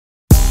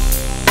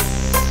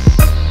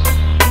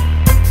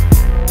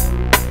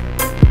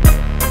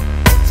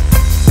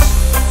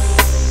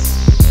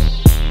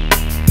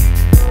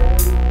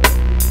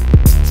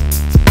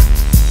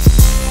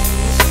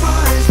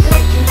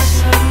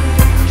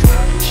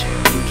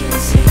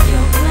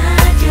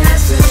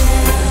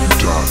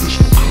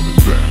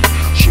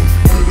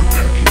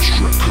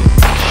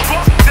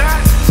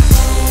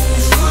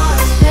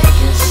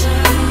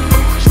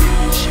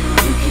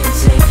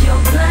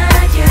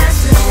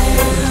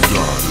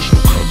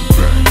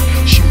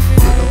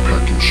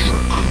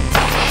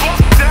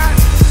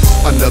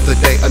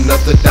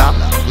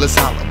Let's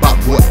holler about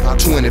what?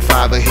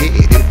 25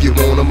 ahead if you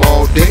want them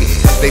all day.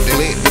 They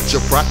fled with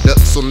your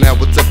product, so now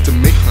it's up to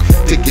me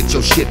to get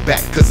your shit back,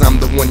 cause I'm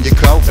the one you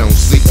call, don't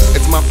see.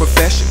 It's my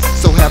profession,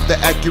 so have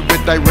the accurate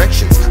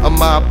directions. A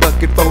mob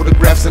bucket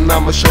photographs and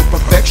I'ma show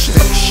perfection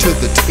to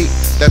the T.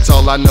 That's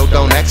all I know,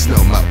 don't ask no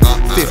more.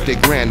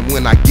 50 grand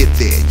when I get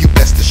there, you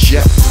best to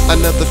share.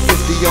 Another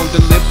 50 on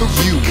delivery,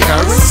 you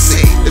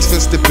currency. It's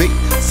supposed to be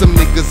some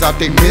niggas out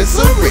there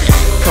misery.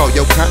 Call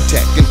your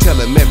contact and tell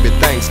him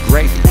everything's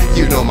great.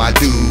 You know my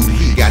dude,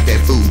 he got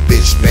that food,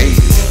 bitch, baby.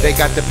 They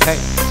got to pay,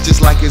 just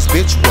like his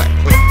bitch whack.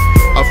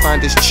 I'll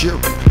find his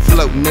children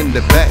floating in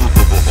the back,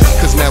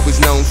 cause now he's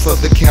known for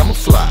the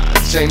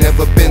camouflage. Ain't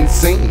never been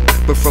seen,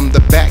 but from the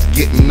back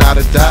getting out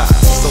of dodge.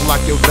 So lock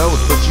your doors,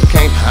 but you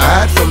can't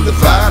hide from the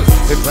violence.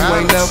 If you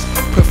ain't no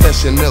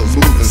professionals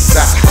moving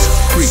sides,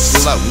 preach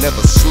low,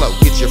 never slow.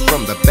 Get you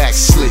from the back,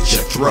 slit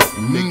your throat,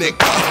 nigga.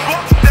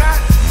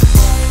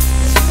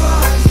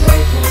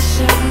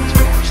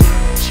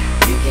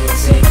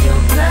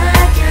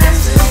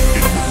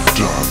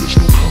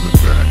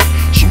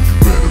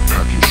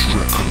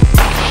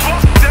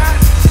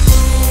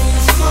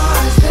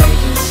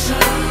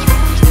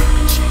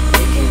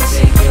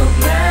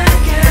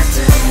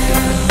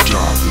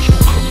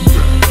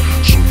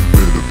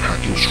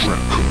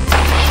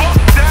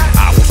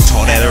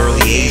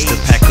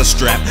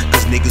 Strap,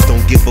 cause niggas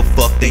don't give a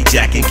fuck, they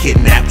jack and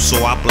kidnap.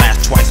 So I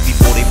blast twice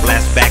before they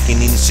blast back in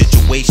any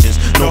situations.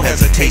 No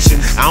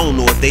hesitation, I don't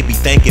know what they be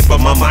thinking, but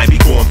my mind be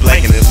going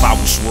blank. And if I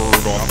was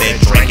swerved off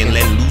that drink and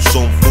let loose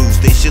on fools,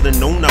 they should've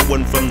known I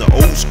wasn't from the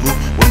old school,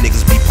 when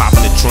niggas be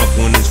popping the trunk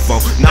when it's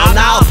funk.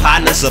 Now,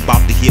 partners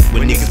about to hit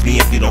when niggas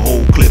be empty the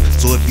whole clip.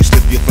 So if you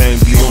slip your phone,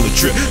 be on the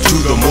trip to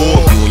the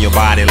mall, viewing your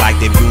body like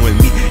they viewing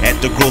me at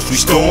the grocery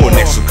store.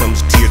 Next one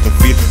comes tears and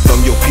fear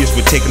from your peers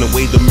for taking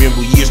away the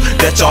memorable years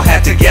that y'all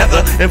had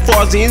together. And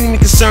far as the enemy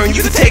concerned,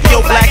 you can take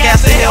your black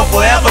ass to hell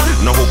forever.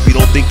 And I hope you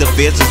don't think the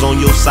feds is on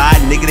your side,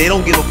 nigga. They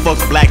don't give a fuck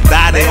black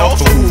die, they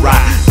also hoorah.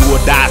 Do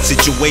or die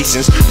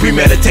situations,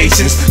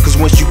 premeditations. Cause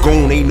once you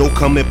gone, ain't no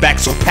coming back.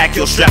 So pack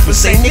your strap and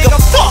say, nigga,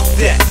 fuck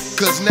that.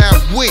 Cause now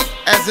we,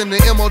 as in the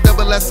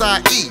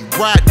MOSSIE,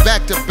 ride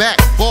back to back,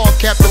 ball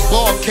cap to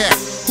ball cap.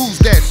 Who's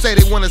that say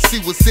they wanna see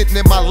what's sitting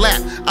in my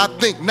lap? I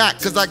think not,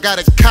 cause I got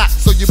a cock,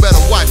 so you better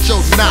watch your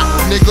knock,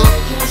 nigga.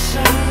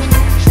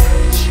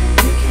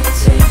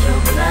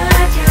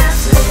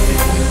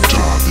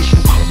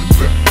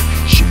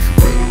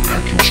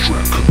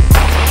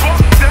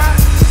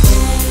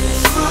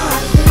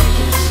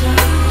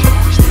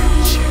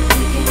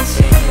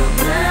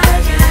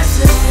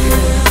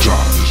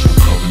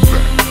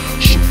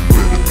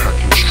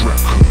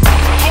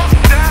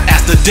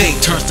 Day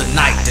turns to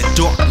night, the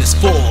darkness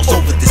falls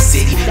over the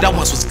city that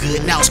once was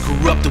good, now it's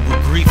corrupted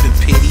with grief and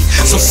pity.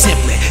 So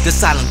simply, the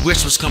silent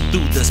whispers come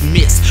through this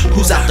mist.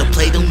 Who's out to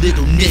play them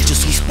little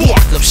ninjas who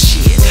spark up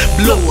shit,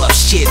 blow up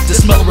shit?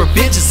 The smell of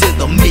revenge is in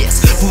the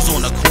mist. Who's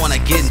on the corner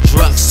getting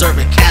drunk,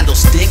 serving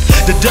candlestick?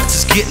 The Dutch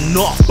is getting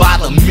off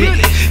by the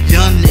minute.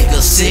 Young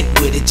niggas sick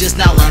with it, just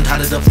now learned how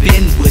to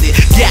defend with it.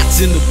 Gats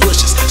in the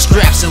bushes,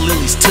 straps and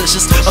lilies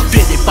tushes.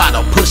 Offended by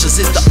the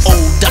pushes, it's the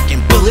old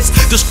ducking bullets.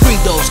 The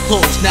screen doors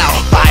closed now.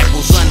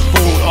 Bibles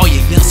unfold, all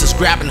your youngsters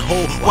grabbing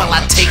hold while I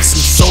take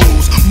some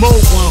souls. More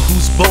one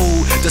who's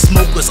bold, the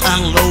smokers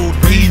unload,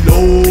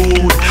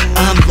 reload,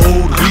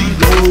 unload,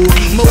 reload.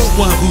 More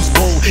one who's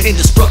bold,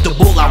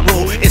 indestructible I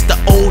roll. It's the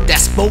old that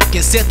spoke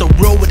and said the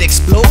road would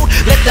explode.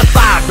 Let the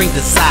fire bring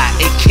the side,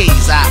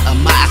 AKs out of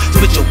mine.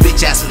 Split your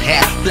bitch ass in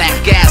half, black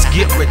ass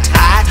get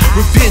retired.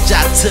 Revenge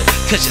I took,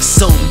 cause you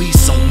sold me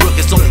some rook.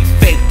 It's only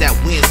fate that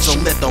wins, so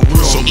let the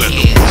world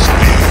end.